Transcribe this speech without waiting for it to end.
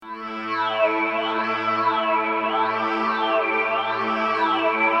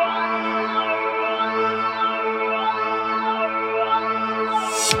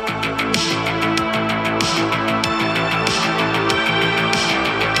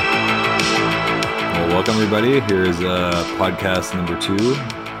Welcome, everybody. Here's podcast number 2.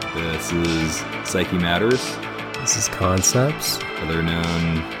 This is Psyche Matters. This is Concepts.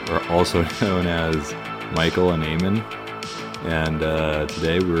 Also known as Michael and Eamon. And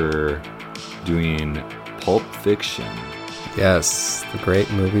today we're doing Pulp Fiction. Yes, the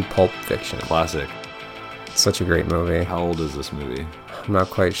great movie Pulp Fiction. Classic. Such a great movie. How old is this movie? I'm not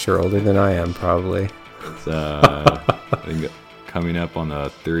quite sure. Older than I am, probably. It's I think coming up on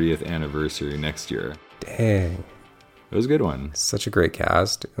the 30th anniversary next year. Dang. It was a good one. Such a great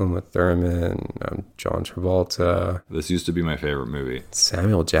cast. Uma Thurman, John Travolta. This used to be my favorite movie.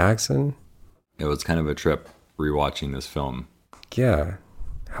 Samuel Jackson. It was kind of a trip rewatching this film. Yeah.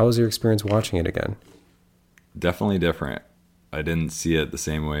 How was your experience watching it again? Definitely different. I didn't see it the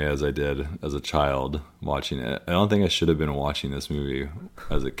same way as I did as a child watching it. I don't think I should have been watching this movie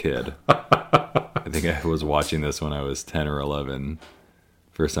as a kid. I think I was watching this when I was 10 or 11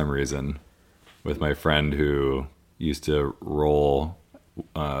 for some reason with my friend who used to roll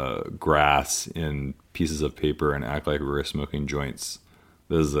grass in pieces of paper and act like we were smoking joints.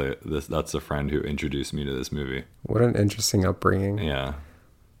 That's a friend who introduced me to this movie. What an interesting upbringing. Yeah.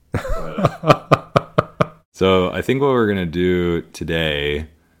 So I think what we're going to do today,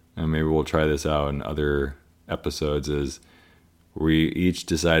 and maybe we'll try this out in other episodes, is we each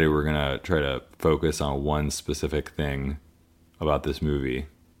decided we're going to try to focus on one specific thing about this movie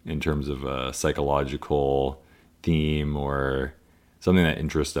in terms of a psychological theme or something that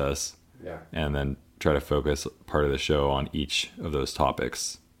interests us. Yeah. And then try to focus part of the show on each of those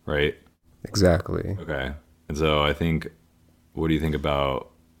topics, right? Exactly. Okay. And so I think, what do you think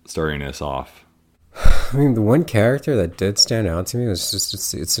about starting us off? I mean, the one character that did stand out to me was just,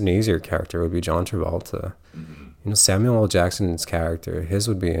 it's an easier character, would be John Travolta. Mm-hmm. You know, Samuel L. Jackson's character, his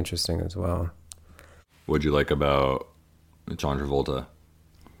would be interesting as well. What'd you like about John Travolta?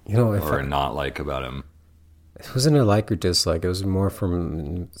 You know, not like about him? It wasn't a like or dislike. It was more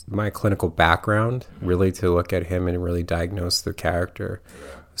from my clinical background, really to look at him and really diagnose the character.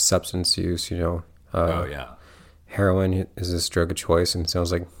 Substance use, you know. Heroin is his drug of choice, and it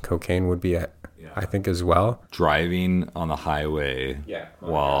sounds like cocaine would be I think as well. Driving on the highway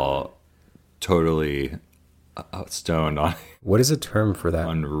while totally stoned on. What is a term for that?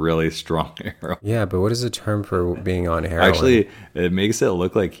 On really strong heroin. Yeah, but what is a term for being on heroin? Actually, it makes it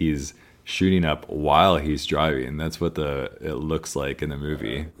look like he's shooting up while he's driving. That's what it looks like in the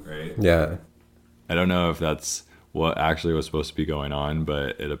movie, right? Yeah. I don't know if that's what actually was supposed to be going on,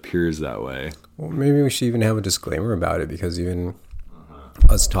 but it appears that way. Well, maybe we should even have a disclaimer about it, because even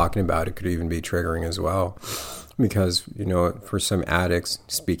us talking about it could even be triggering as well. Because, you know, for some addicts,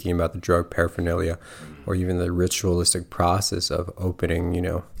 speaking about the drug paraphernalia or even the ritualistic process of opening, you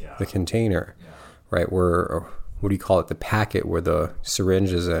know, the container, right? Where, what do you call it? The packet where the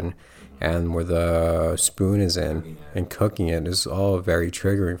syringe is in and where the spoon is in, and cooking it is all very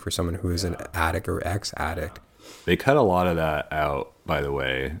triggering for someone who is an addict or ex-addict. They cut a lot of that out, by the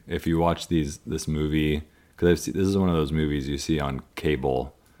way. If you watch this movie, because this is one of those movies you see on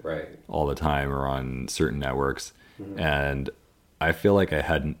cable all the time or on certain networks. Mm-hmm. And I feel like I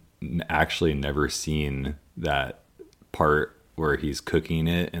had actually never seen that part where he's cooking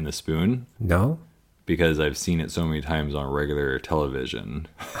it in the spoon. No? Because I've seen it so many times on regular television.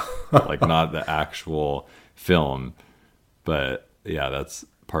 Like not the actual film. But yeah, that's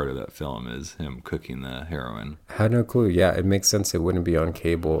part of that film is him cooking the heroin. I had no clue. Yeah, it makes sense it wouldn't be on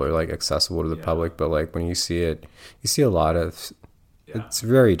cable or like accessible to the public, but like when you see it, you see a lot of it's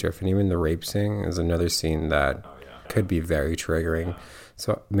very different. Even the rape scene is another scene that could be very triggering.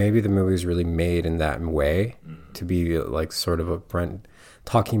 So maybe the movie is really made in that way to be like sort of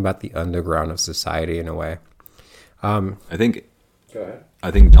talking about the underground of society in a way. I think Go ahead. I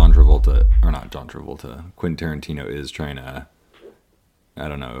think Quentin Tarantino is trying to, I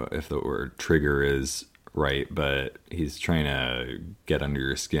don't know if the word trigger is right, but he's trying to get under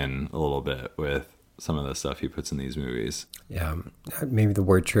your skin a little bit with some of the stuff he puts in these movies. Yeah, maybe the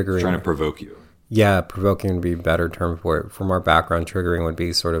word triggering. He's trying to provoke you. Yeah, provoking would be a better term for it. From our background, triggering would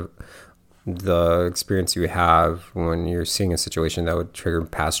be sort of the experience you have when you're seeing a situation that would trigger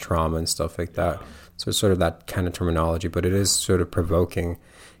past trauma and stuff like that. So it's sort of that kind of terminology, but it is sort of provoking,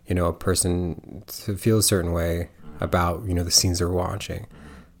 you know, a person to feel a certain way about, you know, the scenes they're watching.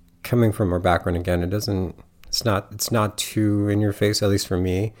 Coming from our background again, it's not too in your face, at least for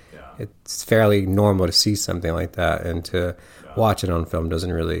me. It's fairly normal to see something like that, and to watch it on film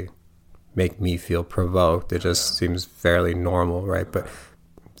doesn't really make me feel provoked. It just seems fairly normal, right? But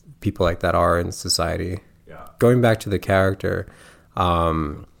people like that are in society. Going back to the character,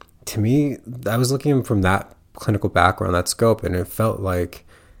 to me, I was looking from that clinical background, that scope, and it felt like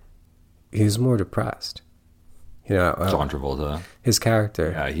he's more depressed. You know, John Travolta. His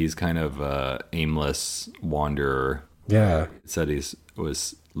character. Yeah, he's kind of a aimless wanderer. Yeah. It said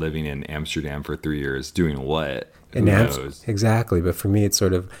was living in Amsterdam for 3 years, doing what? Who In knows? Exactly. But for me, it's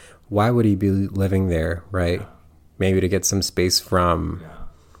sort of, why would he be living there, right? Yeah. Maybe to get some space from,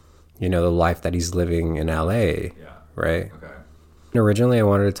 you know, the life that he's living in LA, right? Okay. And originally, I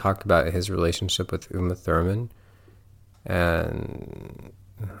wanted to talk about his relationship with Uma Thurman, and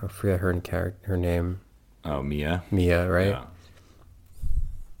I forget her name. Oh, Mia. Mia, right? Yeah.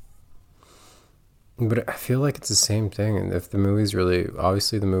 But I feel like it's the same thing. And if the movie's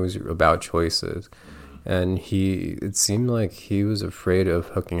obviously the movie's about choices, and it seemed like he was afraid of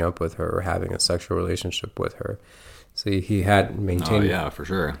hooking up with her or having a sexual relationship with her. So he had maintained, for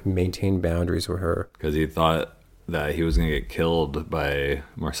sure, maintained boundaries with her because he thought that he was going to get killed by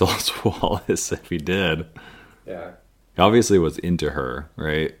Marcellus Wallace if he did. Yeah, he obviously was into her,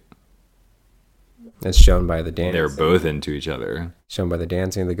 right? It's shown by the dancing. They're both into each other. Shown by the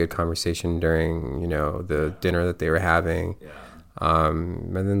dancing, the good conversation during, you know, the dinner that they were having. Yeah.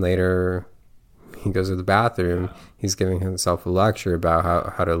 And then later, he goes to the bathroom. Yeah. He's giving himself a lecture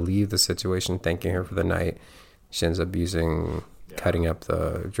about how to leave the situation, thanking her for the night. She ends up cutting up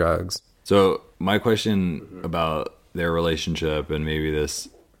the drugs. So my question about their relationship, and maybe this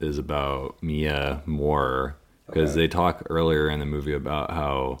is about Mia more, because they talk earlier in the movie about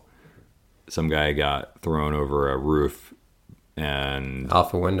how some guy got thrown over a roof and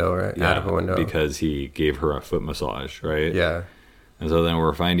off a window, right? Yeah, out of a window, because he gave her a foot massage, right? Yeah. And so then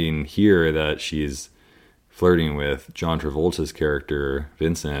we're finding here that she's flirting with John Travolta's character,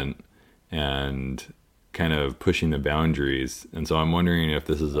 Vincent, and kind of pushing the boundaries. And so I'm wondering if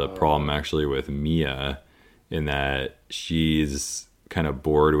this is a problem actually with Mia, in that she's kind of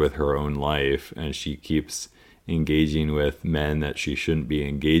bored with her own life and she keeps engaging with men that she shouldn't be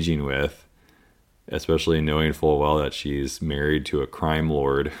engaging with, especially knowing full well that she's married to a crime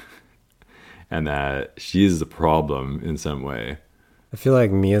lord and that she's the problem in some way. I feel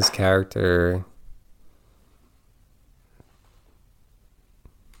like Mia's character,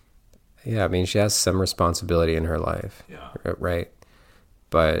 I mean, she has some responsibility in her life, right?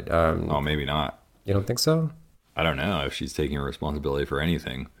 But maybe not. You don't think so? I don't know if she's taking responsibility for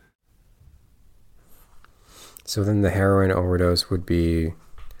anything. So then the heroin overdose would be,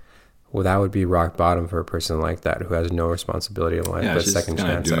 that would be rock bottom for a person like that who has no responsibility in life, but she's second kind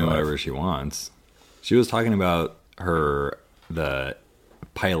of chance doing at whatever life. she wants. She was talking about the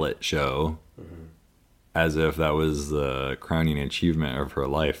pilot show as if that was the crowning achievement of her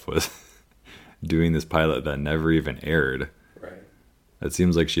life, was doing this pilot that never even aired. Right. It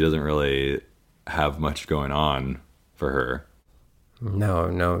seems like she doesn't really have much going on for her. No,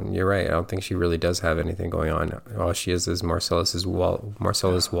 you're right. I don't think she really does have anything going on. All she is Marcellus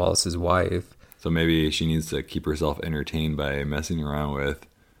Wallace's wife. So maybe she needs to keep herself entertained by messing around with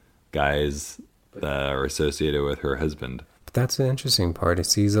guys that are associated with her husband. But that's the interesting part,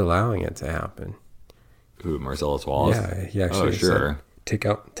 is he's allowing it to happen. Who, Marcellus Wallace? Yeah, he actually sure. Take.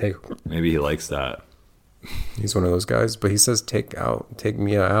 Maybe he likes that. He's one of those guys, but he says take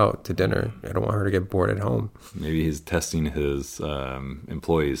Mia out to dinner. I don't want her to get bored at home. Maybe he's testing his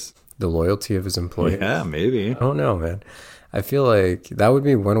employees. The loyalty of his employees. Yeah, maybe. I don't know, man. I feel like that would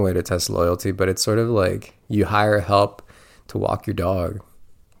be one way to test loyalty, but it's sort of like you hire help to walk your dog.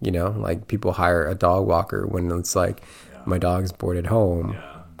 You know, like people hire a dog walker when it's like, my dog's bored at home. Yeah.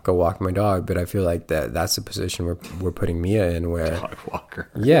 Go walk my dog. But I feel like that's the position we're putting Mia in, where dog walker.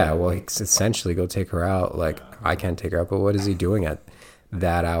 Yeah, well, it's essentially go take her out. Like, I can't take her out, but what is he doing at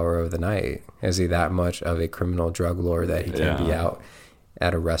that hour of the night? Is he that much of a criminal drug lord that he can't be out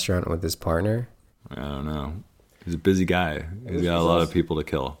at a restaurant with his partner? I don't know. He's a busy guy. He's got a lot of people to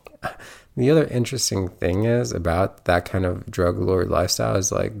kill. The other interesting thing is about that kind of drug lord lifestyle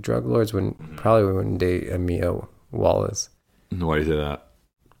is, like, drug lords probably wouldn't date a Mia Wallace. Why do you say that?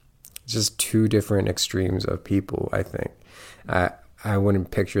 Just two different extremes of people, I think. I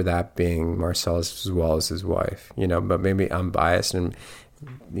wouldn't picture that being Marcellus Wallace's wife, you know, but maybe I'm biased and,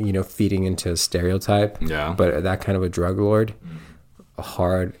 you know, feeding into a stereotype. Yeah. But that kind of a drug lord, a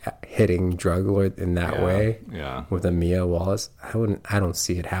hard-hitting drug lord in that way, with a Mia Wallace, I don't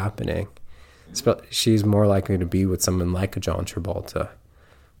see it happening. She's more likely to be with someone like a John Travolta,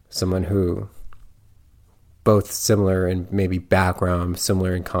 someone who both similar in maybe background,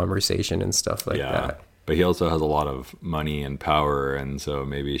 similar in conversation and stuff like that. But he also has a lot of money and power, and so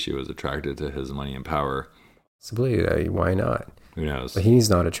maybe she was attracted to his money and power. Possibly, why not? Who knows? But he's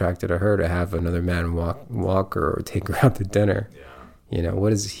not attracted to her to have another man walk her or take her out to dinner. Yeah. You know,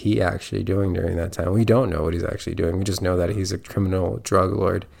 what is he actually doing during that time? We don't know what he's actually doing. We just know that he's a criminal drug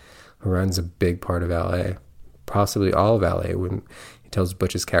lord who runs a big part of LA, possibly all of LA. When he tells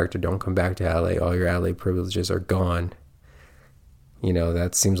Butch's character, "Don't come back to LA. All your LA privileges are gone." You know,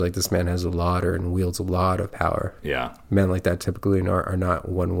 that seems like this man has a lot and wields a lot of power. Yeah. Men like that typically are not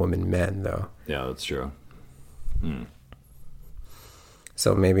one-woman men, though. Yeah, that's true.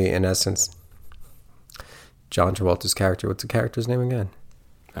 So maybe, in essence, John Travolta's character, what's the character's name again?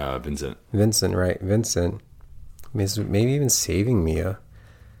 Vincent. Vincent, right? Vincent. Maybe even saving Mia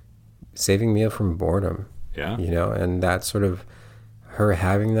from boredom. Yeah. You know, and that sort of, her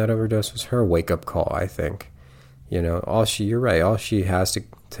having that overdose was her wake-up call, I think. You know, you're right, all she has to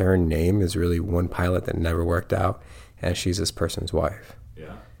her name is really one pilot that never worked out, and she's this person's wife.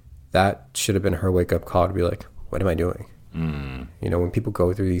 Yeah. That should have been her wake-up call to be like, what am I doing? You know, when people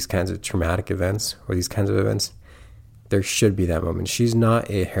go through these kinds of traumatic events or these kinds of events, there should be that moment. She's not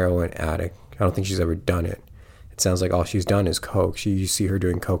a heroin addict. I don't think she's ever done it. It sounds like all she's done is coke. You see her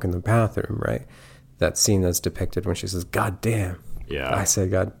doing coke in the bathroom, right? That scene that's depicted when she says, "God damn." Yeah. I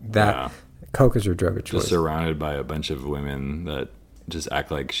said, God, that... Yeah. Coke is her drug of choice. Just surrounded by a bunch of women that just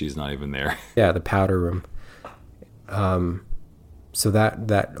act like she's not even there. Yeah, the powder room. So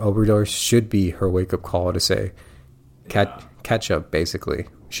that overdose should be her wake-up call to say, catch up, basically.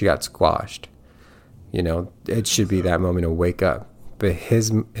 She got squashed. You know, it should be that moment to wake up. But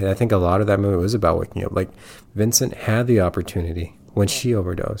I think a lot of that movie was about waking up. Like, Vincent had the opportunity when she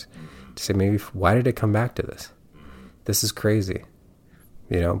overdosed to say, maybe, why did it come back to this? This is crazy.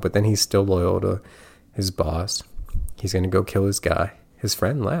 You know, but then he's still loyal to his boss. He's going to go kill his guy. His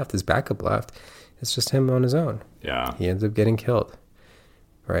friend left. His backup left. It's just him on his own. Yeah. He ends up getting killed.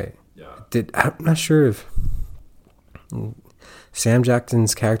 Right. Yeah. I'm not sure if Sam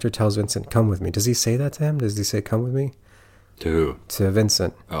Jackson's character tells Vincent, "Come with me." Does he say that to him? Does he say, "Come with me"? To who? To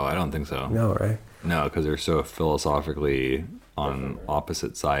Vincent. Oh, I don't think so. No, right? No, because they're so philosophically on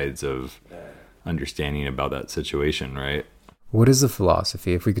opposite sides of understanding about that situation, right? What is the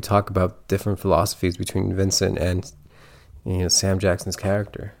philosophy? If we could talk about different philosophies between Vincent and, you know, Sam Jackson's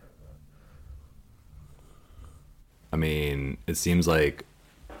character. I mean, it seems like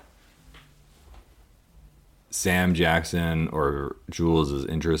Sam Jackson or Jules is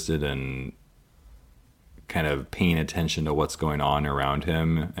interested in kind of paying attention to what's going on around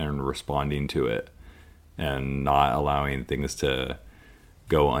him and responding to it and not allowing things to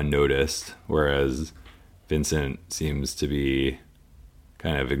go unnoticed, whereas Vincent seems to be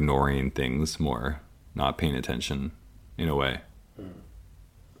kind of ignoring things more, not paying attention in a way.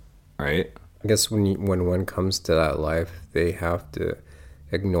 Right? I guess when one comes to that life, they have to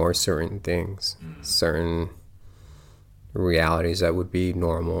ignore certain things, certain realities that would be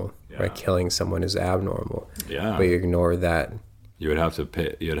normal. Yeah. Right? Killing someone is abnormal. Yeah. But you ignore that. You'd have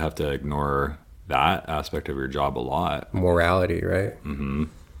to ignore that aspect of your job a lot. Morality, right? Mm-hmm.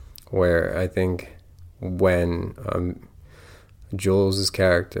 Where I think when Jules'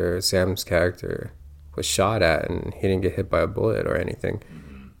 character, Sam's character, was shot at and he didn't get hit by a bullet or anything,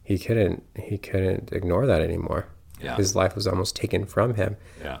 he couldn't ignore that anymore. Yeah. His life was almost taken from him.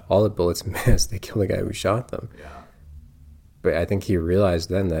 Yeah. All the bullets missed. They killed the guy who shot them. Yeah. But I think he realized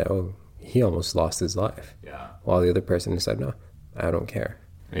then that, he almost lost his life. Yeah. While the other person said, "No, I don't care."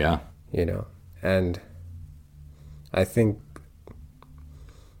 Yeah. You know, and I think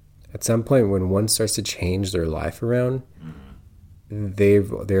at some point when one starts to change their life around,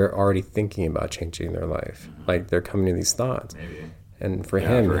 they're already thinking about changing their life. Like, they're coming to these thoughts. Maybe. And for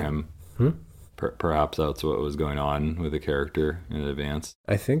him, perhaps that's what was going on with the character in advance.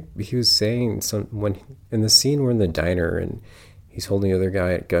 I think he was saying when in the scene we're in the diner and he's holding the other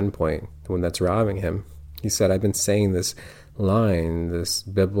guy at gunpoint, the one that's robbing him. He said, "I've been saying this line, this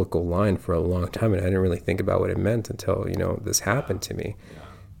biblical line, for a long time, and I didn't really think about what it meant until, this happened to me." Yeah.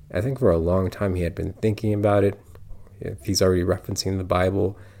 I think for a long time he had been thinking about it. If he's already referencing the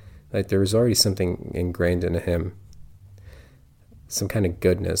Bible, like, there was already something ingrained in him, some kind of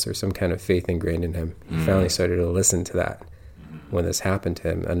goodness or some kind of faith ingrained in him. He finally started to listen to that when this happened to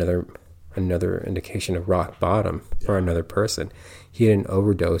him. Another indication of rock bottom for another person. He had an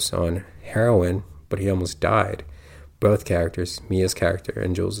overdose on heroin, but he almost died. Both characters, Mia's character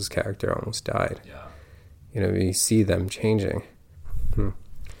and Jules' character, almost died. Yeah. You see them changing.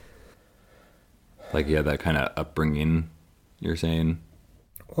 Like, he had that kind of upbringing, you're saying?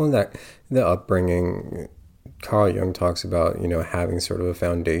 Well, the upbringing, Carl Jung talks about, having sort of a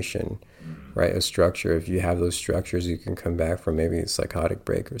foundation, right? A structure. If you have those structures, you can come back from maybe a psychotic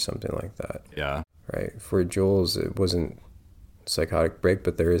break or something like that. Yeah. Right. For Jules, it wasn't psychotic break,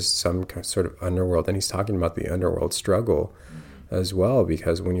 but there is some sort of underworld. And he's talking about the underworld struggle as well,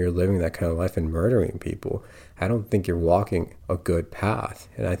 because when you're living that kind of life and murdering people, I don't think you're walking a good path.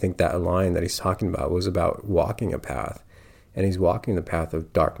 And I think that line that he's talking about was about walking a path. And he's walking the path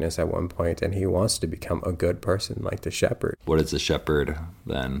of darkness at one point, and he wants to become a good person like the shepherd. What is the shepherd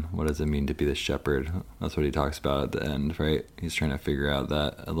then? What does it mean to be the shepherd? That's what he talks about at the end, right? He's trying to figure out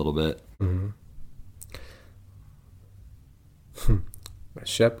that a little bit. Mm-hmm. A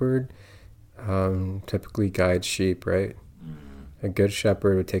shepherd typically guides sheep, right? A good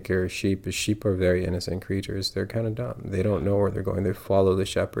shepherd would take care of sheep. The sheep are very innocent creatures. They're kind of dumb. They don't know where they're going. They follow the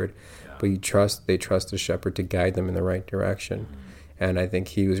shepherd. But they trust the shepherd to guide them in the right direction. And I think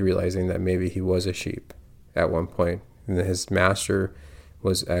he was realizing that maybe he was a sheep at one point. And his master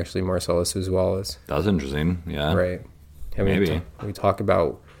was actually Marcellus Wallace. That's interesting. Yeah. Right. I mean, maybe. We talk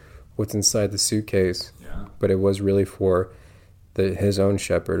about what's inside the suitcase, but it was really for his own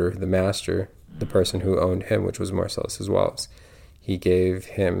shepherd, or the master, the person who owned him, which was Marcellus Wallace. He gave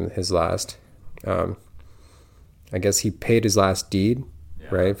him his last, I guess he paid his last deed,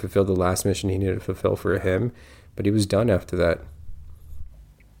 right? Fulfilled the last mission he needed to fulfill for him, but he was done after that.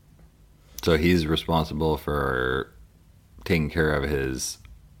 So he's responsible for taking care of his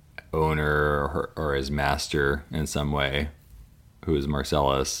owner or his master in some way, who is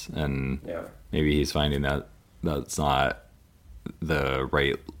Marcellus, and maybe he's finding that that's not the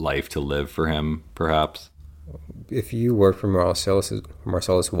right life to live for him, perhaps. If you work for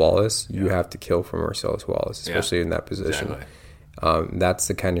Marcellus Wallace, you have to kill for Marcellus Wallace, especially in that position. Exactly. That's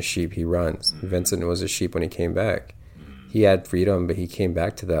the kind of sheep he runs. Vincent was a sheep when he came back. He had freedom, but he came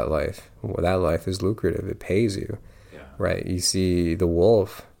back to that life. Well, that life is lucrative. It pays you, right? You see the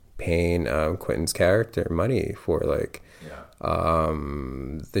wolf paying Quentin's character money for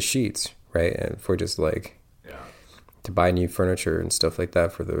the sheets, right? And for just to buy new furniture and stuff like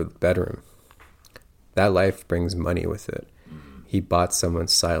that for the bedroom. That life brings money with it. He bought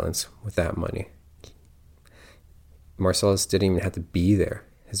someone's silence with that money. Marcellus didn't even have to be there.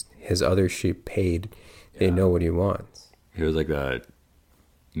 His other sheep paid. They know what he wants. He was like the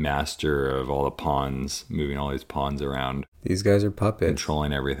master of all the pawns, moving all these pawns around. These guys are puppets.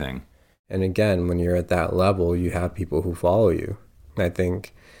 Controlling everything. And again, when you're at that level, you have people who follow you. I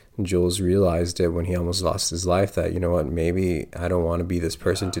think Jules realized it when he almost lost his life, that, you know what, maybe I don't want to be this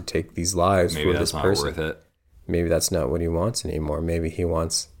person to take these lives for this person. Maybe that's not worth it. Maybe that's not what he wants anymore. Maybe he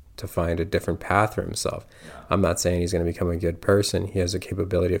wants to find a different path for himself. I'm not saying he's going to become a good person. He has the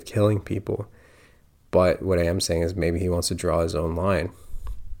capability of killing people. But what I am saying is maybe he wants to draw his own line.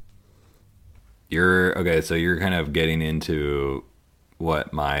 So you're kind of getting into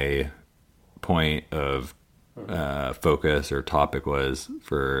what my point of focus or topic was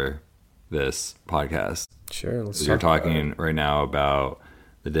for this podcast. Sure. You're talking right now about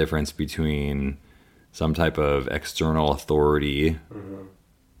the difference between some type of external authority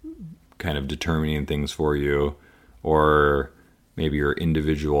kind of determining things for you, or maybe your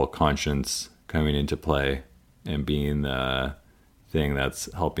individual conscience coming into play and being the thing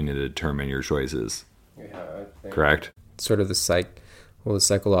that's helping to determine your choices. I think correct? Sort of the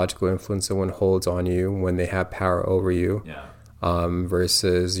psychological influence someone holds on you when they have power over you,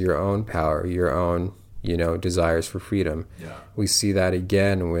 versus your own power, your own, desires for freedom. We see that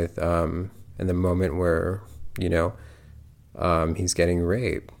again with in the moment where he's getting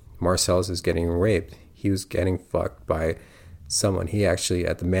raped. Marcellus is getting raped. He was getting fucked by someone. He actually,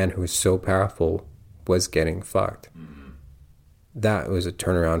 the man who was so powerful, was getting fucked. That was a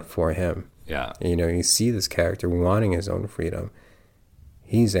turnaround for him. Yeah. And, you see this character wanting his own freedom.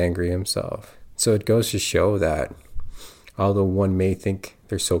 He's angry himself. So it goes to show that although one may think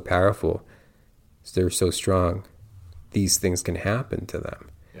they're so powerful, they're so strong, these things can happen to them.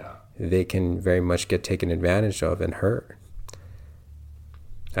 Yeah. They can very much get taken advantage of and hurt.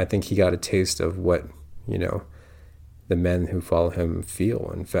 I think he got a taste of what, the men who follow him feel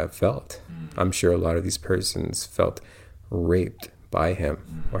and felt. I'm sure a lot of these persons felt raped by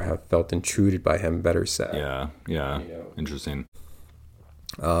him, or have felt intruded by him, better said. Yeah. Interesting.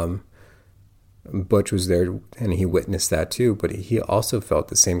 Butch was there and he witnessed that too, but he also felt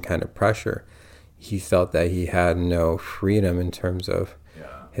the same kind of pressure. He felt that he had no freedom in terms of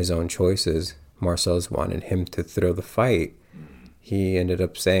his own choices. Marcellus wanted him to throw the fight. He ended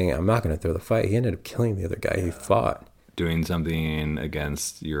up saying, I'm not going to throw the fight. He ended up killing the other guy he fought. Doing something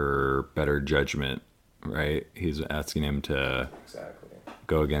against your better judgment, right? He's asking him to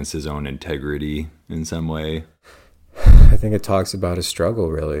go against his own integrity in some way. I think it talks about a struggle,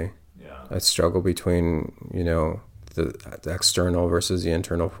 really. A struggle between, the external versus the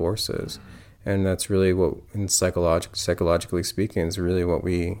internal forces. And that's really what, in psychologically speaking, is really what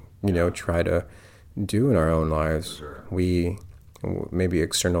we, try to do in our own lives. Sure. We maybe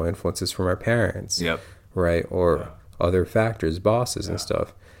external influences from our parents, Yep. right? Or other factors, bosses and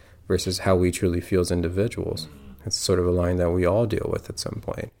stuff, versus how we truly feel as individuals. It's sort of a line that we all deal with at some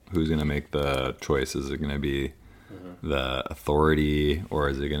point. Who's going to make the choice? Is it going to be the authority, or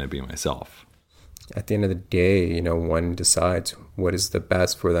is it going to be myself? At the end of the day, one decides what is the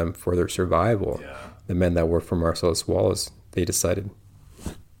best for them for their survival. Yeah. The men that work for Marcellus Wallace, they decided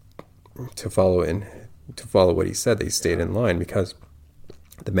to follow what he said. They stayed in line because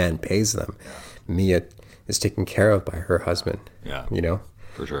the man pays them. Mia is taken care of by her husband. Yeah.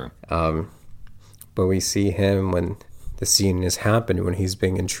 For sure. But we see him when the scene has happened, when he's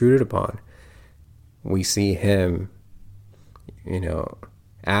being intruded upon. We see him,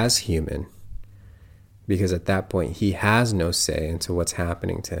 as human, because at that point he has no say into what's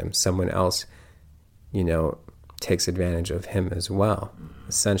happening to him. Someone else, takes advantage of him as well.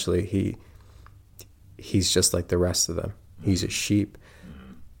 Essentially, he's just like the rest of them. He's a sheep,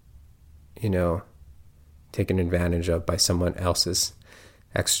 taken advantage of by someone else's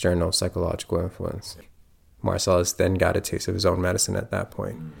external psychological influence. Marcellus then got a taste of his own medicine at that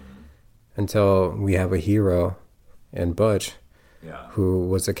point, until we have a hero in Butch, who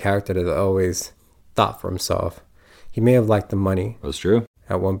was a character that always thought for himself. He may have liked the money. That's true.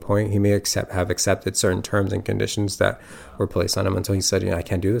 At one point, he may have accepted certain terms and conditions that were placed on him until he said, I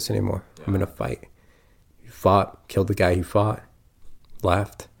can't do this anymore. I'm going to fight. He fought, killed the guy he fought,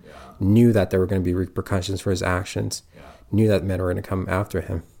 left, knew that there were going to be repercussions for his actions, knew that men were going to come after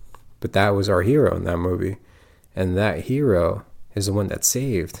him. But that was our hero in that movie. And that hero is the one that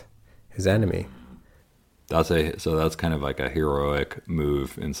saved his enemy. So that's kind of like a heroic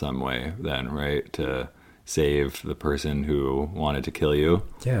move in some way then, right? To save the person who wanted to kill you.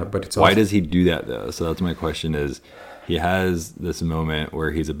 Yeah, but it's why does he do that though? So that's my question is, he has this moment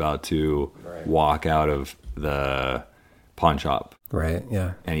where he's about to walk out of the pawn shop. Right,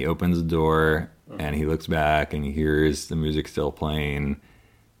 yeah. And he opens the door and he looks back and he hears the music still playing,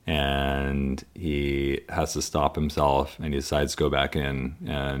 and he has to stop himself and he decides to go back in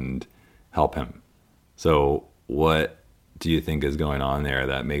and help him. So what do you think is going on there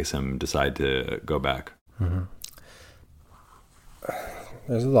that makes him decide to go back? Mm-hmm.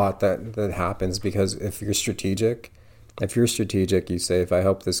 There's a lot that happens, because if you're strategic, you say, if I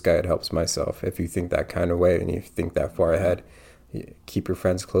help this guy, it helps myself. If you think that kind of way and you think that far ahead, you keep your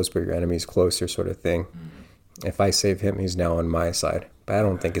friends close but your enemies closer, sort of thing. If I save him, he's now on my side. But I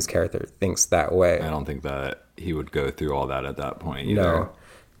don't think his character thinks that way. I don't think that he would go through all that at that point either.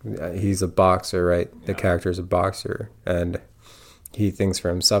 No. He's a boxer, right? The character is a boxer, and he thinks for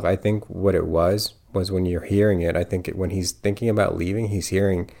himself. I think what it was when you're hearing it, I think when he's thinking about leaving, he's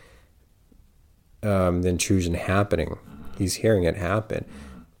hearing the intrusion happening. He's hearing it happen.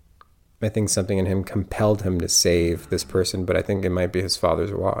 I think something in him compelled him to save this person, but I think it might be his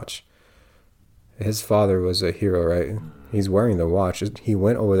father's watch. His father was a hero, right? He's wearing the watch. He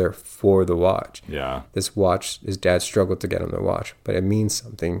went over there for the watch. Yeah. This watch, his dad struggled to get him the watch, but it means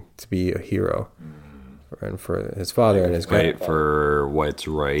something to be a hero. And for his father and his grandfather. Fight for what's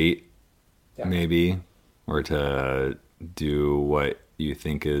right, maybe, or to do what you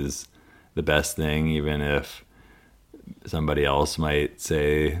think is the best thing, even if somebody else might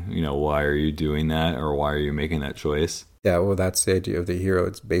say, why are you doing that, or why are you making that choice? Yeah, well, that's the idea of the hero.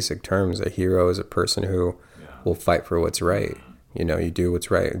 It's basic terms. A hero is a person who will fight for what's right. You do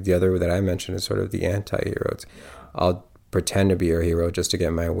what's right. The other that I mentioned is sort of the anti-hero. I'll pretend to be a hero just to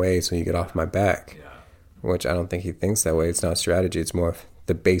get my way so you get off my back, which I don't think he thinks that way. It's not strategy. It's more of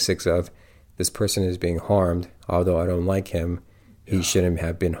the basics of, this person is being harmed. Although I don't like him, he shouldn't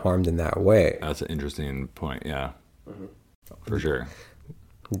have been harmed in that way. That's an interesting point, for sure.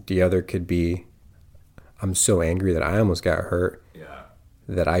 The other could be, I'm so angry that I almost got hurt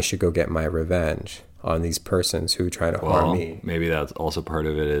that I should go get my revenge on these persons who try to harm me. Maybe that's also part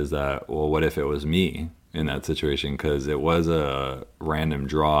of it, is that, what if it was me in that situation? Because it was a random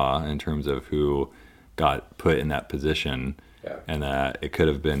draw in terms of who got put in that position, and that it could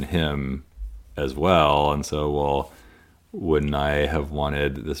have been him as well. And so, wouldn't I have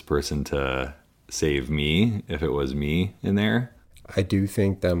wanted this person to save me if it was me in there? I do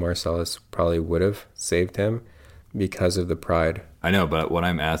think that Marcellus probably would have saved him because of the pride. I know, but what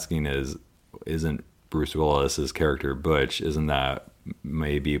I'm asking is, isn't Bruce Willis's character Butch, isn't that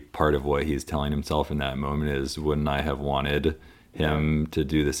maybe part of what he's telling himself in that moment is, wouldn't I have wanted him to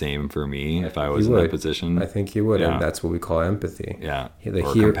do the same for me if I was in that position? I think he would, and that's what we call empathy. Or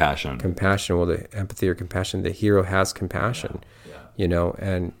compassion. Compassion, the empathy or compassion, the hero has compassion.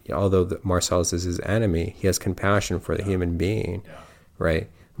 And although Marcellus is his enemy, he has compassion for the human being, right?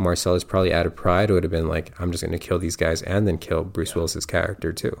 Marcellus probably out of pride would have been like, I'm just going to kill these guys and then kill Bruce Willis's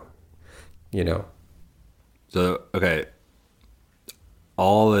character too. You know? So, okay.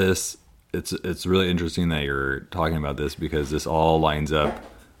 All this, it's really interesting that you're talking about this because this all lines up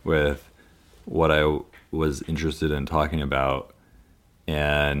with what I was interested in talking about.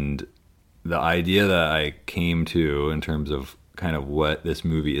 And the idea that I came to in terms of kind of what this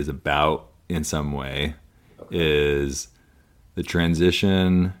movie is about in some way is the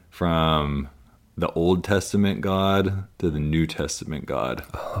transition from the Old Testament God to the New Testament God.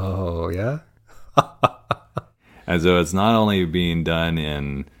 Oh, yeah? And so it's not only being done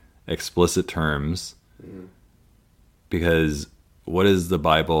in explicit terms, because what is the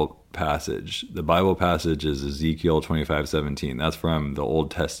Bible passage? The Bible passage is Ezekiel 25:17. That's from the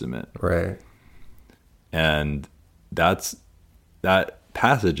Old Testament. Right. And that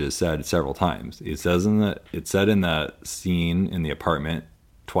passage is said several times. It's said in that scene in the apartment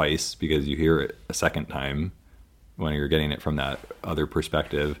twice, because you hear it a second time when you're getting it from that other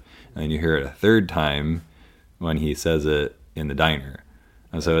perspective, and then you hear it a third time when he says it in the diner.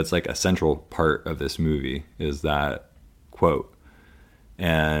 And so it's like a central part of this movie is that quote.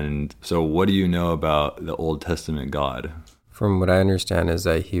 And so what do you know about the Old Testament God? From what I understand is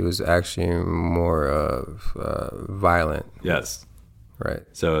that he was actually more of violent. Yes. Right.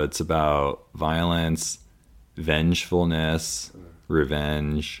 So it's about violence, vengefulness,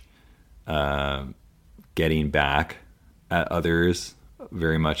 revenge, getting back at others,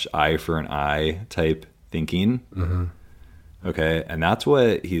 very much eye for an eye type thinking. Mm-hmm. Okay. And that's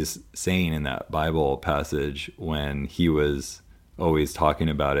what he's saying in that Bible passage when he was always talking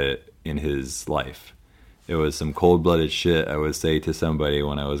about it in his life. It was some cold-blooded shit I would say to somebody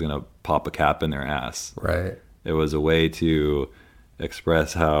when I was going to pop a cap in their ass. Right. It was a way to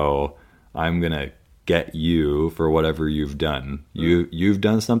express how I'm going to get you for whatever you've done. You've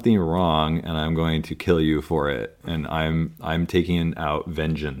done something wrong and I'm going to kill you for it. And I'm taking out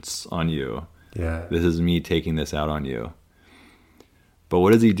vengeance on you. Yeah. This is me taking this out on you. But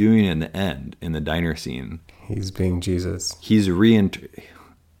what is he doing in the end, in the diner scene? He's being Jesus. He's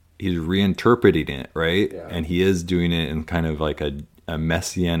reinterpreting it, right? Yeah. And he is doing it in kind of like a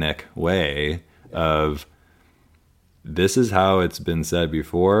messianic way of, this is how it's been said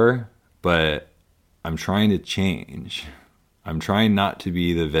before, but I'm trying to change. I'm trying not to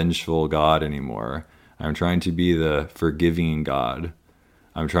be the vengeful God anymore. I'm trying to be the forgiving God.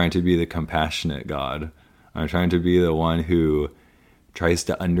 I'm trying to be the compassionate God. I'm trying to be the one who tries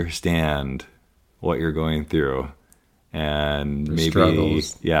to understand what you're going through. And your maybe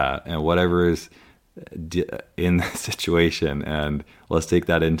struggles. And whatever is in the situation, and let's take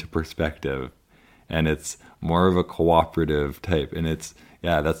that into perspective. And it's more of a cooperative type, and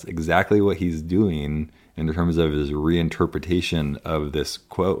that's exactly what he's doing in terms of his reinterpretation of this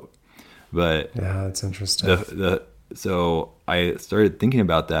quote. But yeah, that's interesting. So I started thinking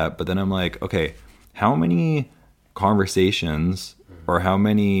about that, but then I'm like, okay, how many conversations or how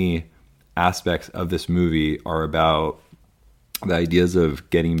many aspects of this movie are about the ideas of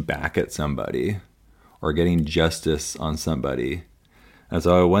getting back at somebody or getting justice on somebody? And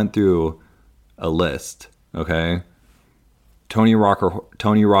so I went through a list. Okay, Tony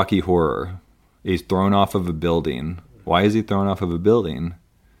Rocky Horror. He's thrown off of a building. Why is he thrown off of a building?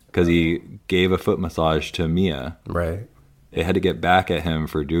 Because he gave a foot massage to Mia. Right. They had to get back at him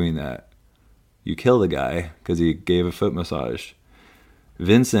for doing that. You kill the guy because he gave a foot massage.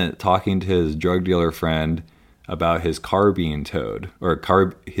 Vincent talking to his drug dealer friend about his car being towed, or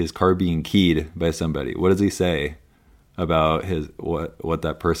his car being keyed by somebody. What does he say about what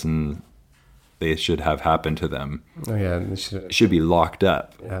that person, they should have happened to them? Oh yeah, they should be locked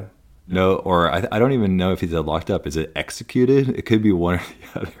up. Yeah. No, or I don't even know if he said locked up. Is it executed? It could be one or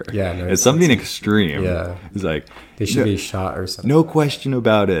the other. Yeah, no, it's something extreme. Yeah, it's like they should be shot or something. No question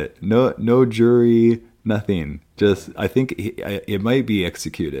about it. No jury. Nothing. Just I think it might be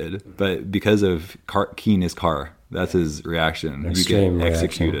executed, but because of keying his car, that's his reaction. Extreme you get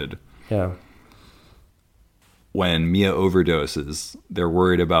executed. Reaction. Yeah. When Mia overdoses, they're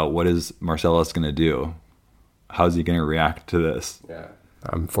worried about what is Marcellus going to do. How's he going to react to this? Yeah.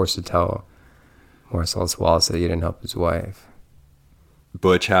 I'm forced to tell Marcellus Wallace that he didn't help his wife.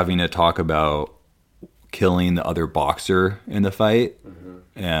 Butch having to talk about killing the other boxer in the fight. Mm-hmm.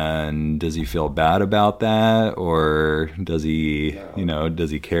 And does he feel bad about that? Or does he, does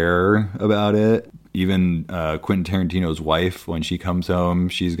he care about it? Even Quentin Tarantino's wife, when she comes home,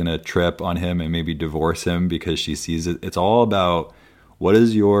 she's going to trip on him and maybe divorce him because she sees it. It's all about what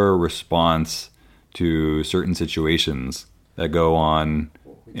is your response to certain situations that go on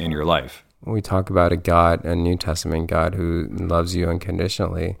in your life. we talk about a God, a New Testament God who loves you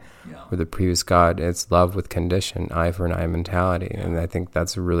unconditionally. Yeah. With the previous God, it's love with condition, eye for an eye mentality. Yeah. And I think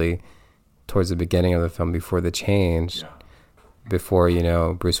that's really towards the beginning of the film, before the change, before,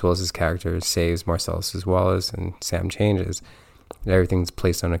 Bruce Willis's character saves Marcellus Wallace and Sam changes, everything's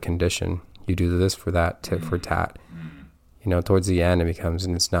placed on a condition. You do this for that, tit for tat. Towards the end, it becomes,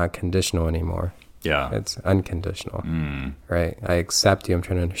 and it's not conditional anymore. Yeah. It's unconditional, right? I accept you. I'm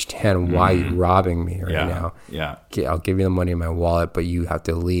trying to understand why you're robbing me right now. Yeah. I'll give you the money in my wallet, but you have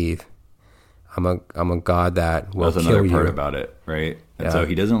to leave. I'm a God that will That's kill another part you. about it, right? And Yeah. so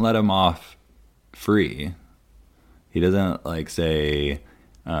he doesn't let him off free. He doesn't say,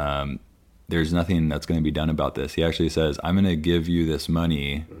 there's nothing that's going to be done about this. He actually says, I'm going to give you this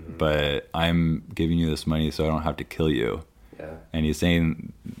money, but I'm giving you this money so I don't have to kill you. Yeah. And he's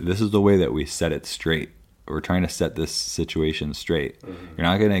saying, this is the way that we set it straight. We're trying to set this situation straight. You're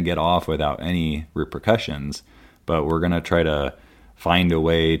not going to get off without any repercussions, but we're going to try to find a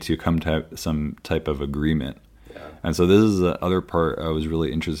way to come to some type of agreement. Yeah. And so this is the other part I was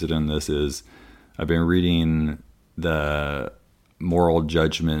really interested in. This is, I've been reading The Moral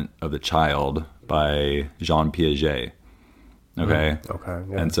Judgment of the Child by Jean Piaget. Okay. Okay.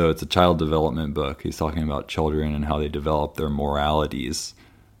 Yeah. And so it's a child development book. He's talking about children and how they develop their moralities.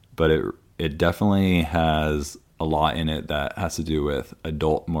 But it definitely has a lot in it that has to do with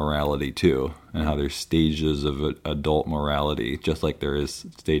adult morality too, and how there's stages of adult morality, just like there is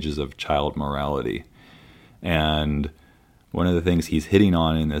stages of child morality. And one of the things he's hitting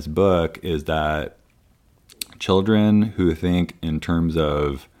on in this book is that children who think in terms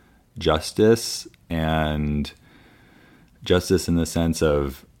of justice, and justice in the sense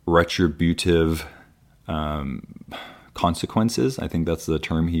of retributive consequences, I think that's the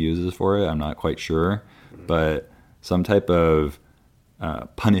term he uses for it. I'm not quite sure. But some type of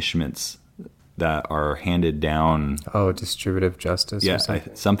punishments that are handed down. Oh, distributive justice or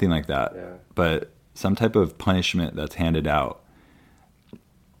something? Something like that. Yeah. But some type of punishment that's handed out.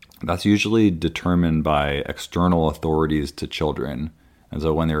 That's usually determined by external authorities to children. And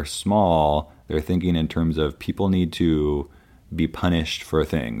so when they're small, they're thinking in terms of people need to be punished for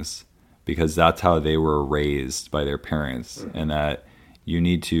things because that's how they were raised by their parents, and that you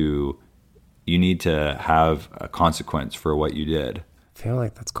need to have a consequence for what you did. I feel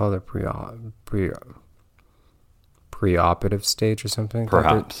like that's called a preoperative stage or something.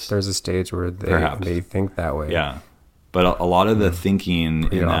 Perhaps. There's a stage where they think that way. Yeah. But a lot of the thinking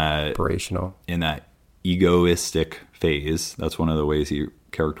in that egoistic phase, that's one of the ways he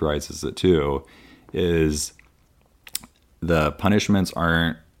characterizes it too, is the punishments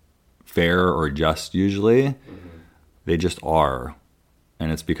aren't fair or just usually. They just are. And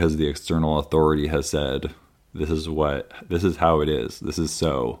it's because the external authority has said, this is how it is. This is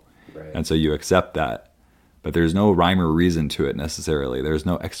so. Right. And so you accept that. But there's no rhyme or reason to it necessarily. There's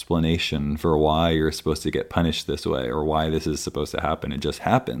no explanation for why you're supposed to get punished this way or why this is supposed to happen. It just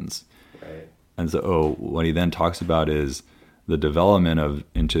happens. Right. And so what he then talks about is the development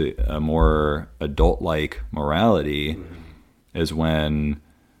into a more adult-like morality is when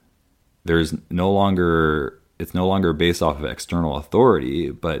it's no longer based off of external authority,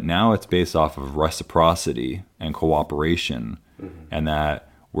 but now it's based off of reciprocity and cooperation, and that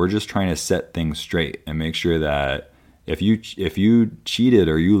we're just trying to set things straight and make sure that if you cheated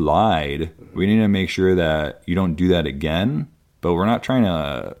or you lied, we need to make sure that you don't do that again. But we're not trying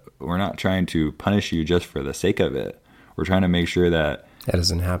to punish you just for the sake of it. We're trying to make sure that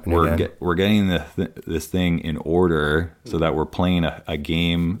doesn't happen again. We're getting this thing in order so that we're playing a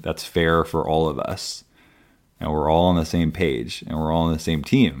game that's fair for all of us. And we're all on the same page and we're all on the same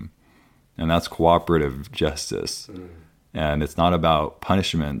team. And that's cooperative justice. And it's not about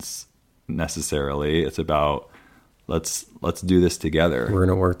punishments necessarily. It's about let's do this together. We're going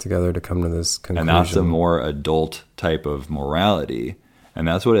to work together to come to this conclusion. And that's a more adult type of morality. And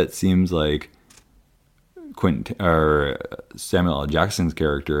that's what it seems like Samuel L. Jackson's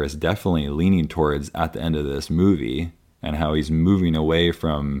character is definitely leaning towards at the end of this movie, and how he's moving away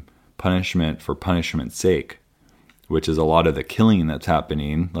from punishment for punishment's sake, which is a lot of the killing that's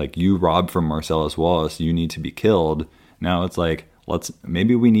happening. Like, you robbed from Marcellus Wallace, you need to be killed. Now it's like,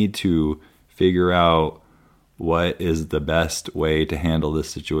 maybe we need to figure out what is the best way to handle this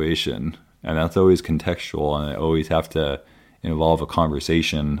situation. And that's always contextual, and I always have to involve a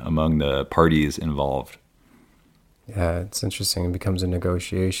conversation among the parties involved. Yeah, it's interesting. It becomes a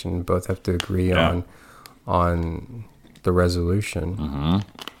negotiation. Both have to agree on the resolution. I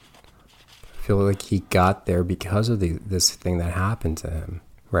feel like he got there because of this thing that happened to him,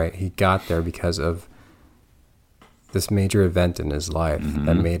 right? He got there because of this major event in his life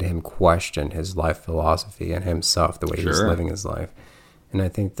that made him question his life philosophy and himself, the way he was living his life. And I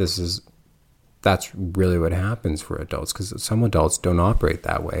think that's really what happens for adults, because some adults don't operate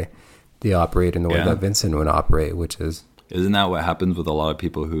that way. They operate in the way that Vincent would operate, which is... Isn't that what happens with a lot of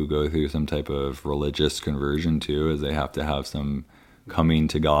people who go through some type of religious conversion too, is they have to have some coming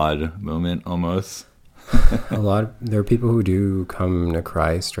to God moment almost? There are people who do come to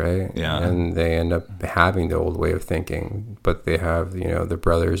Christ, right? Yeah. And they end up having the old way of thinking, but they have, their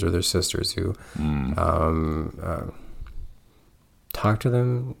brothers or their sisters who talk to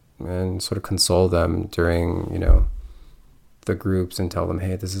them and sort of console them during, the groups and tell them,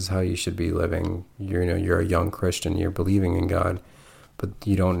 hey, this is how you should be living. You're a young Christian, you're believing in God, but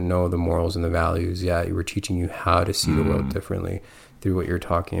you don't know the morals and the values yet. We're teaching you how to see the world differently through what you're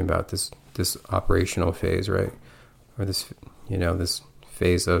talking about, this operational phase, right? Or this, this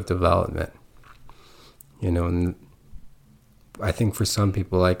phase of development, and I think for some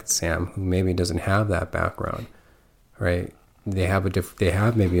people like Sam, who maybe doesn't have that background, right? They have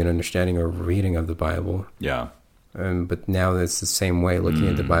maybe an understanding or reading of the Bible. Yeah. But now it's the same way, looking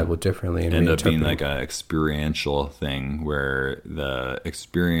at the Bible differently. And end up being like an experiential thing where the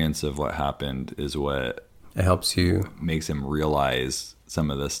experience of what happened is what it helps you, makes him realize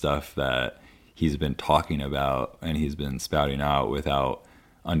some of the stuff that he's been talking about and he's been spouting out without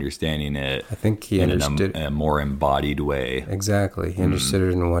understanding it. I think he understood in a more embodied way. Exactly. He understood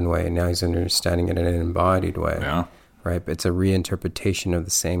it in one way, and now he's understanding it in an embodied way. Yeah. Right? But it's a reinterpretation of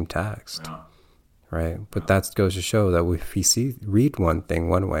the same text. Yeah. Right? But that goes to show that if we read one thing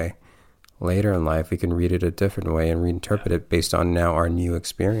one way, later in life we can read it a different way and reinterpret it based on now our new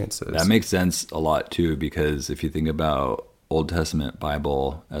experiences. That makes sense a lot too, because if you think about Old Testament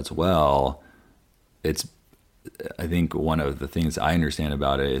Bible as well, I think one of the things I understand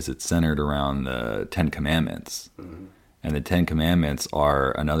about it is it's centered around the 10 Commandments. Mm-hmm. And the 10 Commandments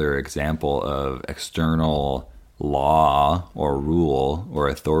are another example of external law or rule or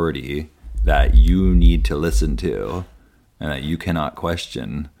authority that you need to listen to and that you cannot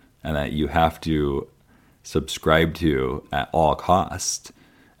question and that you have to subscribe to at all costs.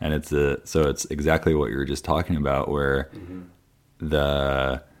 And so it's exactly what you were just talking about, where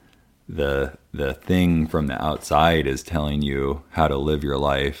the thing from the outside is telling you how to live your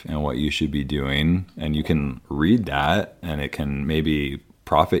life and what you should be doing, and you can read that and it can maybe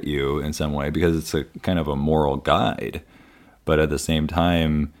profit you in some way because it's a kind of a moral guide, but at the same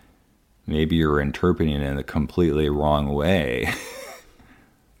time maybe you're interpreting it in a completely wrong way.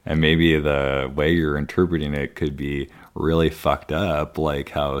 And maybe the way you're interpreting it could be really fucked up, like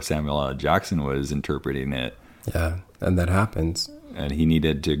how Samuel L. Jackson was interpreting it. Yeah, and that happens. And he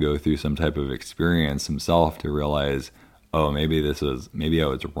needed to go through some type of experience himself to realize, oh, maybe I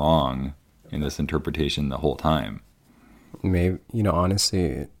was wrong in this interpretation the whole time. Maybe,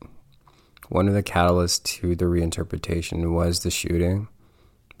 honestly, one of the catalysts to the reinterpretation was the shooting,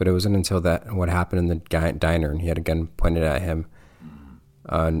 but it wasn't until what happened in the diner and he had a gun pointed at him,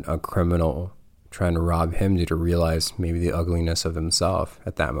 a criminal trying to rob him, to realize maybe the ugliness of himself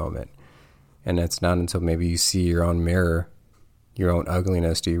at that moment. And it's not until maybe you see your own mirror, your own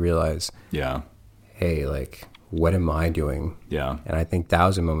ugliness, do you realize, hey, like, what am I doing? Yeah. And I think that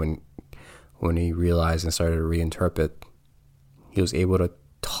was a moment when he realized and started to reinterpret. He was able to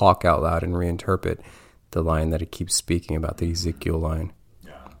talk out loud and reinterpret the line that he keeps speaking about, the Ezekiel line.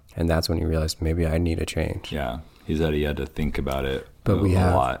 Yeah. And that's when he realized, maybe I need a change. Yeah. He said he had to think about it a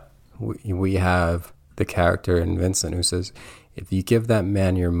lot. We have the character in Vincent who says, if you give that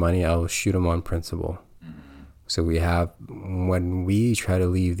man your money, I will shoot him on principle. Mm-hmm. So we have, when we try to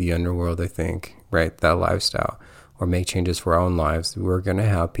leave the underworld, I think, right, that lifestyle, or make changes for our own lives, we're going to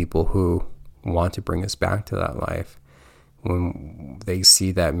have people who want to bring us back to that life when they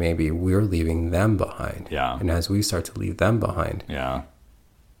see that maybe we're leaving them behind. Yeah. And as we start to leave them behind,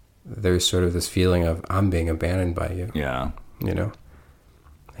 there's sort of this feeling of, I'm being abandoned by you. Yeah.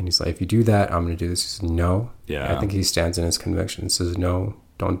 And he's like, if you do that, I'm going to do this. He says, no. Yeah. I think he stands in his conviction and says, no,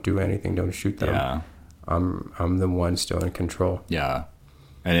 don't do anything. Don't shoot them. Yeah. I'm the one still in control. Yeah.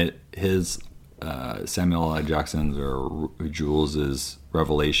 And Samuel L. Jackson's or Jules's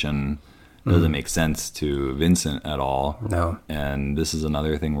revelation doesn't make sense to Vincent at all. No. And this is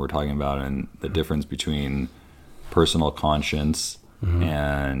another thing we're talking about, and the difference between personal conscience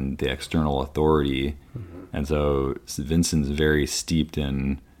and the external authority. And so Vincent's very steeped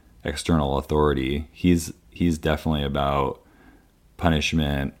in external authority. He's definitely about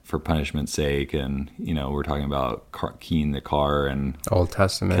punishment for punishment's sake, and we're talking about keying the car and Old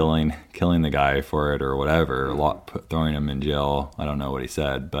Testament killing the guy for it or whatever, throwing him in jail. I don't know what he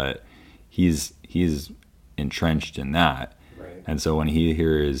said, but he's entrenched in that. Right. And so when he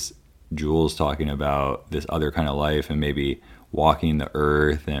hears Jules talking about this other kind of life and maybe walking the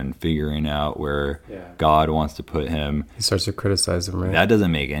earth and figuring out where God wants to put him, he starts to criticize him, right? That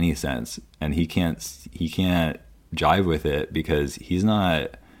doesn't make any sense. And he can't jive with it because he's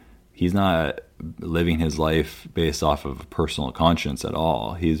not living his life based off of personal conscience at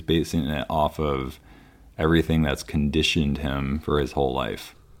all. He's basing it off of everything that's conditioned him for his whole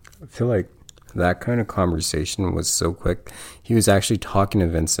life. I feel like that kind of conversation was so quick. He was actually talking to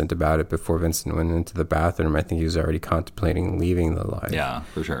Vincent about it before Vincent went into the bathroom. I think he was already contemplating leaving the life. Yeah,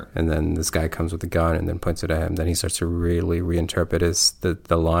 for sure. And then this guy comes with a gun and then points it at him. Then he starts to really reinterpret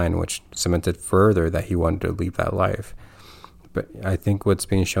the line, which cemented further that he wanted to leave that life. But I think what's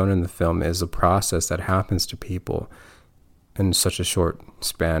being shown in the film is a process that happens to people in such a short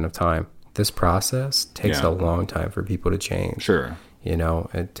span of time. This process takes a long time for people to change. Sure. You know,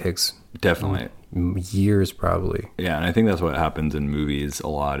 it takes definitely years probably. Yeah, and I think that's what happens in movies a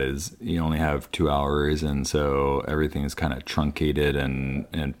lot is you only have 2 hours, and so everything is kind of truncated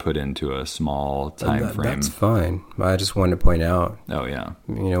and put into a small time frame. That's fine. I just wanted to point out. Oh yeah.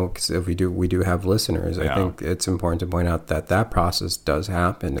 You know, because if we do have listeners, I think it's important to point out that process does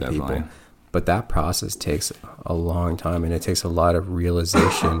happen to people, but that process takes a long time, and it takes a lot of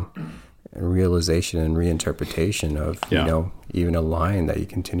realization. And reinterpretation of, you know, even a line that you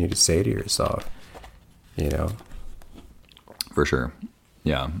continue to say to yourself, you know. For sure.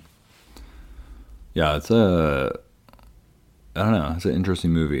 Yeah. Yeah, it's I don't know, it's an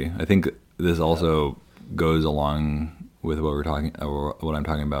interesting movie. I think this also goes along with what I'm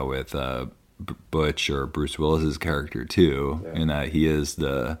talking about with Butch or Bruce Willis's character too, in that he is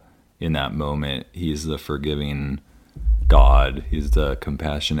in that moment, he's the forgiving God. He's the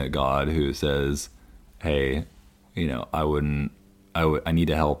compassionate God who says, hey, you know, I need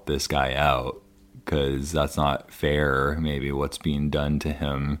to help this guy out because that's not fair, maybe what's being done to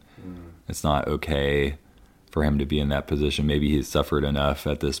him. It's not okay for him to be in that position. Maybe he's suffered enough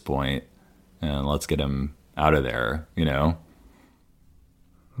at this point, and let's get him out of there, you know?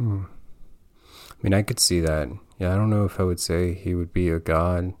 I mean, I could see that. Yeah, I don't know if I would say he would be a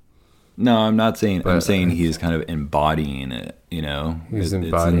God. No, I'm not saying. I'm saying he's kind of embodying it. You know, it's in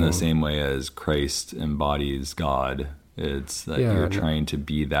the same way as Christ embodies God. It's that you're trying to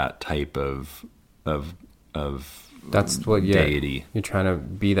be that type of that's what deity. You're trying to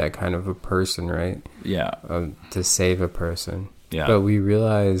be that kind of a person, right? Yeah, to save a person. Yeah, but we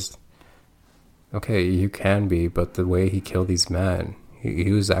realized, okay, you can be, but the way he killed these men,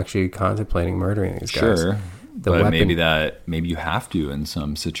 he was actually contemplating murdering these guys. Sure. But maybe you have to in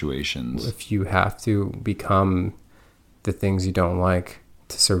some situations. If you have to become the things you don't like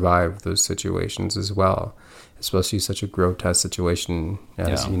to survive those situations as well, especially such a grotesque situation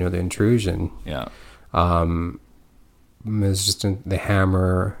as you know, the intrusion. Yeah. It's just the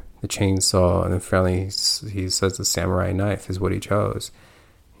hammer, the chainsaw, and then finally he says the samurai knife is what he chose.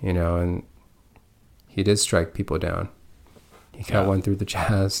 You know, and he did strike people down. He cut one through the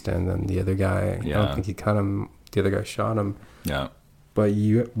chest, and then the other guy, I don't think he cut him. The other guy shot him. Yeah. But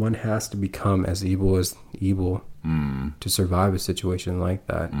one has to become as evil to survive a situation like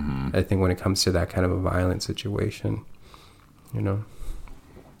that. Mm-hmm. I think when it comes to that kind of a violent situation, you know.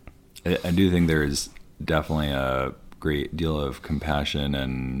 I do think there's definitely a great deal of compassion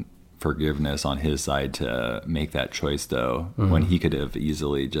and forgiveness on his side to make that choice, though, when he could have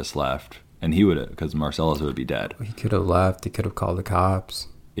easily just left. And he would have, because Marcellus would be dead. He could have left. He could have called the cops.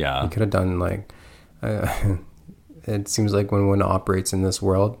 Yeah. He could have done, like... it seems like when one operates in this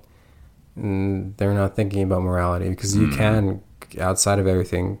world, they're not thinking about morality. Because you can, outside of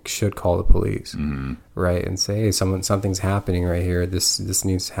everything, should call the police. Right? And say, hey, something's happening right here. This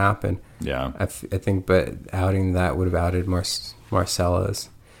needs to happen. Yeah. I think, but outing that would have outed Marcellus.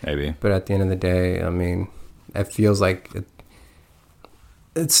 Maybe. But at the end of the day, I mean, it feels like...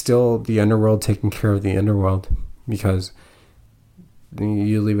 It's still the underworld taking care of the underworld, because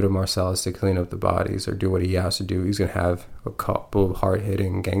you leave it to Marcellus to clean up the bodies or do what he has to do. He's going to have a couple of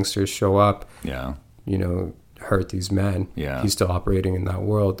hard-hitting gangsters show up, you know, hurt these men. Yeah. He's still operating in that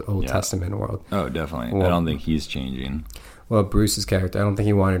world, Old Testament world. Oh, definitely. Well, I don't think he's changing. Well, Bruce's character, I don't think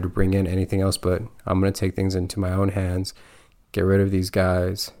he wanted to bring in anything else, but I'm going to take things into my own hands, get rid of these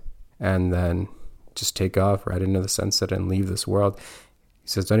guys, and then just take off right into the sunset and leave this world. He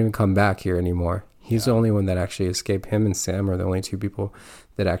says, don't even come back here anymore. He's the only one that actually escaped. Him and Sam are the only two people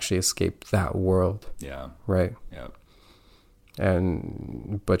that actually escaped that world. Yeah. Right? Yeah.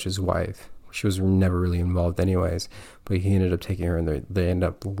 And Butch's wife, she was never really involved anyways, but he ended up taking her and they end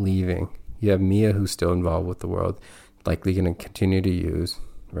up leaving. You have Mia, who's still involved with the world, likely going to continue to use,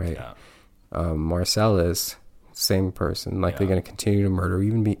 right? Yeah. Marcellus, same person, likely going to continue to murder,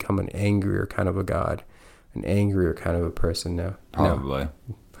 even become an angrier kind of a god, an angrier kind of a person now. Probably.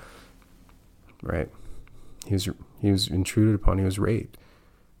 No. Right. He was intruded upon. He was raped.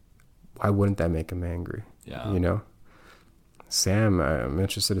 Why wouldn't that make him angry? Yeah. You know? Sam, I'm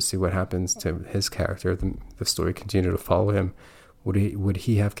interested to see what happens to his character. The story continued to follow him. Would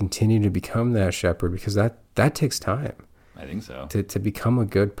he have continued to become that shepherd? Because that takes time. I think so. To become a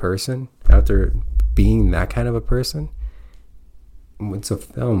good person after being that kind of a person. It's a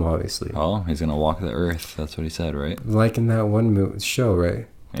film, obviously. Oh, he's gonna walk the earth. That's what he said, right? Like in that one show, right?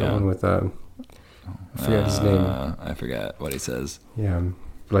 The one with I forget his name. I forget what he says. Yeah,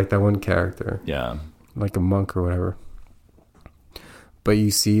 like that one character. Yeah. Like a monk or whatever. But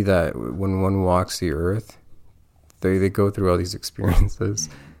you see that when one walks the earth, they go through all these experiences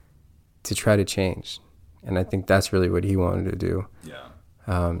to try to change. And I think that's really what he wanted to do.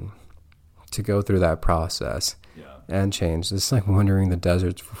 Yeah. To go through that process. Yeah. And change. It's like wandering the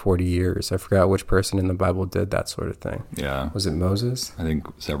desert for 40 years. I forgot which person in the Bible did that sort of thing. Yeah. Was it Moses? I think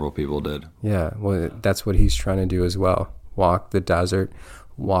several people did. Yeah. Well, that's what he's trying to do as well. Walk the desert,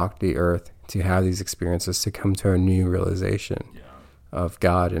 walk the earth, to have these experiences, to come to a new realization of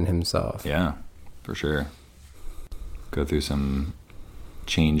God and himself. Yeah, for sure. Go through some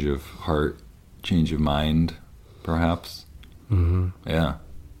change of heart, change of mind, perhaps. Mm-hmm. Yeah.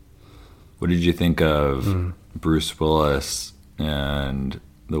 What did you think of Bruce Willis and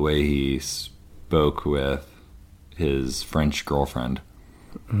the way he spoke with his French girlfriend?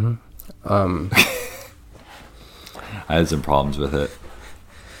 Mm-hmm. I had some problems with it.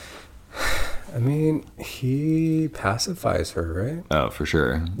 I mean, he pacifies her, right? Oh, for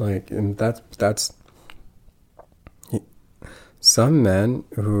sure. Like, and that's some men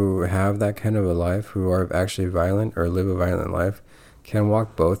who have that kind of a life, who are actually violent or live a violent life, can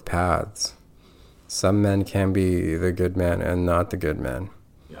walk both paths. Some men can be the good man and not the good man.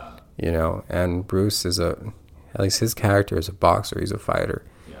 Yeah. You know, and Bruce is at least his character is a boxer, he's a fighter.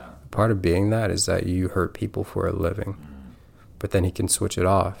 Yeah. Part of being that is that you hurt people for a living. But then he can switch it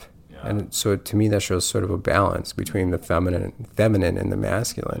off. Yeah. And so to me that shows sort of a balance between the feminine and the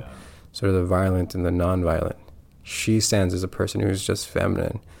masculine. Yeah. Sort of the violent and the non-violent. She stands as a person who's just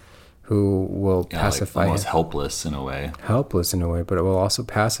feminine, who will pacify like almost him. Helpless in a way, but it will also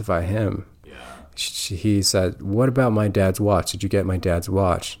pacify him. Yeah. He said, "What about my dad's watch? Did you get my dad's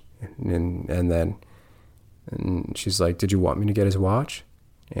watch?" And then she's like, "Did you want me to get his watch?"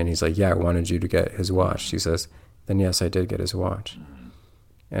 And he's like, "Yeah, I wanted you to get his watch." She says, "Then yes, I did get his watch." Mm-hmm.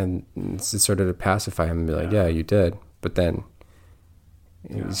 And it's sort of to pacify him and be like, "Yeah, you did." But then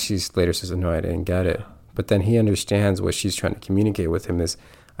she later says, "No, I didn't get it." But then he understands what she's trying to communicate with him is,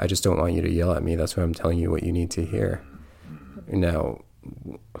 I just don't want you to yell at me. That's why I'm telling you what you need to hear. Now,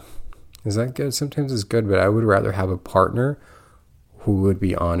 is that good? Sometimes it's good, but I would rather have a partner who would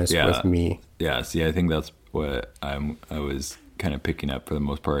be honest with me. Yeah, see, I think that's what I was kind of picking up for the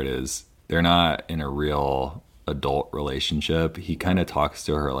most part is they're not in a real adult relationship. He kind of talks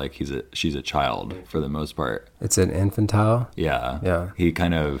to her like she's a child for the most part. It's an infantile? Yeah.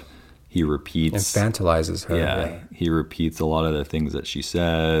 He repeats... Infantilizes her. Yeah, he repeats a lot of the things that she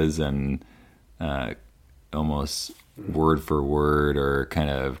says and almost word for word or kind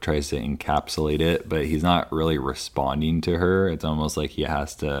of tries to encapsulate it, but he's not really responding to her. It's almost like he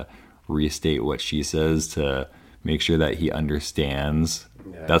has to restate what she says to make sure that he understands.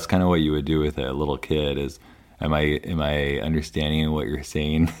 Yeah. That's kind of what you would do with a little kid is, am I understanding what you're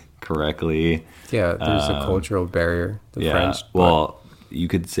saying correctly? Yeah, there's a cultural barrier. The French. Well, you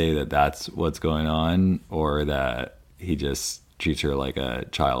could say that that's what's going on, or that he just treats her like a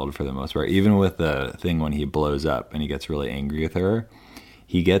child for the most part. Even with the thing when he blows up and he gets really angry with her,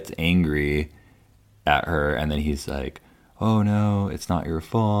 he gets angry at her and then he's like, "Oh no, it's not your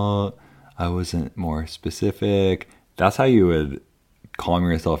fault. I wasn't more specific." That's how you would calm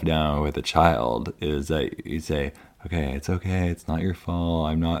yourself down with a child, is that you say, "Okay, it's not your fault.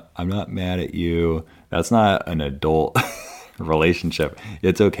 I'm not mad at you." That's not an adult relationship.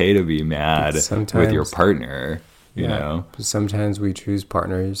 It's okay to be mad with your partner, you know. Sometimes we choose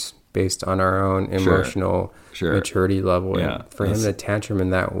partners based on our own emotional maturity level. Yeah. And for him to tantrum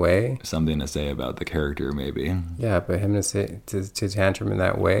in that way, something to say about the character, maybe. Yeah, but him to tantrum in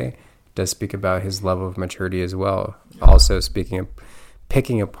that way does speak about his level of maturity as well. Yeah. Also, speaking of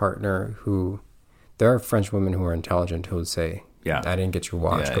picking a partner who, there are French women who are intelligent who would say, "I didn't get your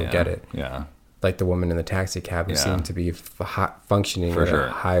watch. Go get it." Yeah. Like the woman in the taxi cab who seemed to be functioning at a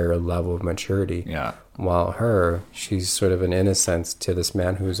higher level of maturity. Yeah. While she's sort of an innocence to this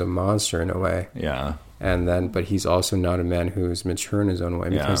man who's a monster in a way. Yeah. but he's also not a man who's mature in his own way,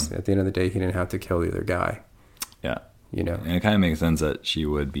 because at the end of the day, he didn't have to kill the other guy. Yeah. You know? And it kind of makes sense that she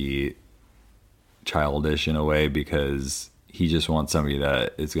would be childish in a way, because he just wants somebody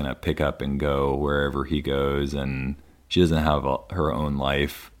that is going to pick up and go wherever he goes, and she doesn't have her own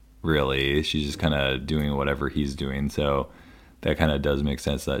life, really. She's just kind of doing whatever he's doing, so that kind of does make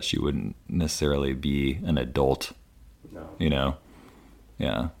sense that she wouldn't necessarily be an adult. No. You know?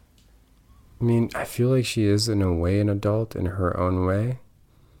 Yeah. I mean, I feel like she is in a way an adult in her own way.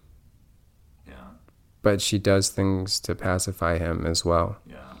 Yeah. But she does things to pacify him as well.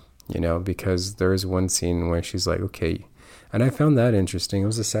 Yeah. You know, because there is one scene where she's like, okay, and I found that interesting. It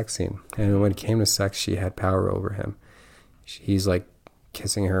was a sex scene. And when it came to sex, she had power over him. He's like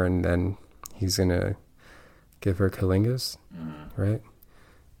kissing her, and then he's going to give her Kalingas, right?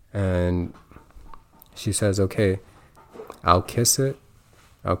 And she says, okay, I'll kiss it.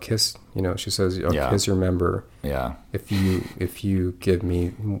 I'll kiss, you know, she says, I'll kiss your member. Yeah. If you give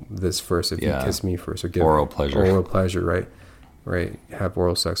me this first, if you kiss me first, or give oral pleasure, right? Right. Have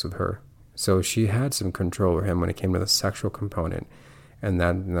oral sex with her. So she had some control over him when it came to the sexual component. And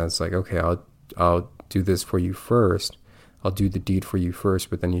that's like, okay, I'll do this for you first. I'll do the deed for you first,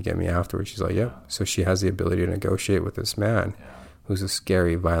 but then you get me afterwards. She's like, yep. So she has the ability to negotiate with this man who's a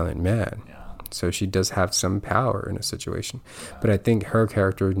scary, violent man. Yeah. So she does have some power in a situation. Yeah. But I think her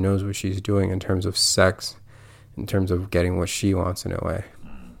character knows what she's doing in terms of sex, in terms of getting what she wants in a way.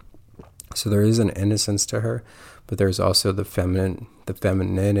 So there is an innocence to her, but there's also the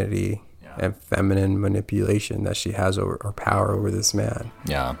femininity and feminine manipulation that she has over, or power over this man.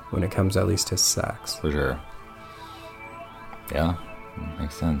 Yeah. When it comes at least to sex. For sure. Yeah,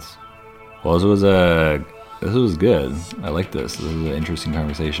 makes sense. Well, this was good. I like this. This was an interesting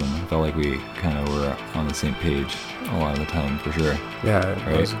conversation. I felt like we kind of were on the same page a lot of the time, for sure. Yeah,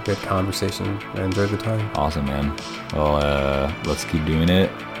 it was a good conversation. I enjoyed the time. Awesome, man. Well, let's keep doing it.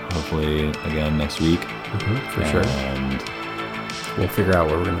 Hopefully, again, next week. For sure. And we'll figure out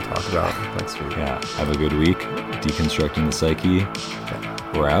what we're going to talk about next week. Yeah, have a good week. Deconstructing the Psyche.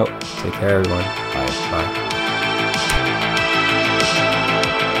 Okay. We're out. Take care, everyone. Bye. Bye.